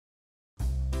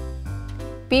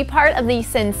Be part of the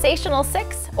Sensational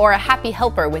Six or a happy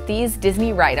helper with these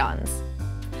Disney ride-ons.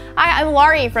 Hi, I'm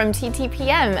Laurie from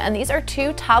TTPM, and these are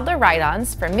 2 toddler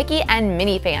ride-ons for Mickey and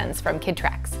Minnie fans from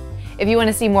KidTrax. If you want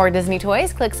to see more Disney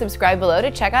toys, click subscribe below to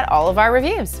check out all of our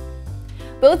reviews.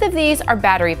 Both of these are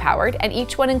battery powered, and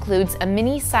each one includes a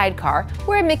mini sidecar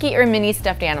where a Mickey or Minnie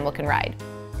stuffed animal can ride.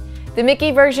 The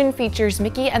Mickey version features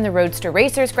Mickey and the Roadster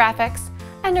Racers graphics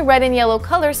and a red and yellow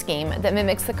color scheme that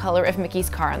mimics the color of Mickey's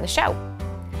car on the show.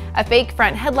 A fake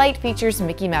front headlight features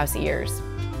Mickey Mouse ears.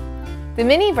 The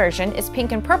Minnie version is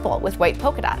pink and purple with white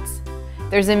polka dots.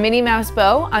 There's a Minnie Mouse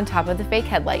bow on top of the fake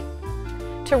headlight.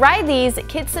 To ride these,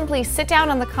 kids simply sit down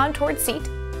on the contoured seat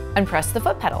and press the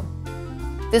foot pedal.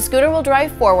 The scooter will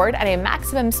drive forward at a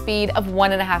maximum speed of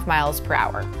 1.5 miles per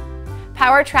hour.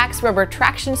 PowerTrack's rubber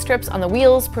traction strips on the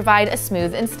wheels provide a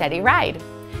smooth and steady ride.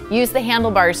 Use the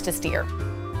handlebars to steer.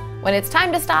 When it's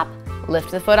time to stop,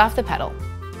 lift the foot off the pedal.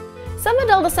 Some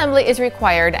adult assembly is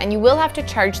required, and you will have to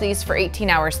charge these for 18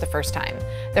 hours the first time.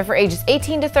 They're for ages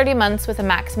 18 to 30 months with a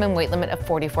maximum weight limit of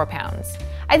 44 pounds.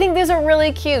 I think these are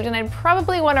really cute, and I'd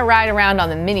probably want to ride around on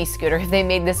the Minnie scooter if they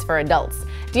made this for adults.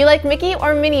 Do you like Mickey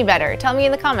or Minnie better? Tell me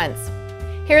in the comments.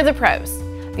 Here are the pros.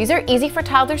 These are easy for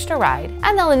toddlers to ride,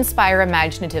 and they'll inspire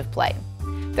imaginative play.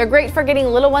 They're great for getting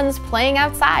little ones playing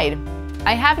outside.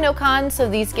 I have no cons, so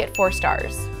these get 4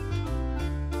 stars.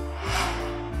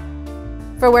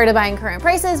 For where to buy and current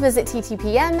prices, visit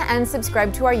TTPM and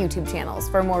subscribe to our YouTube channels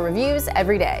for more reviews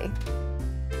every day.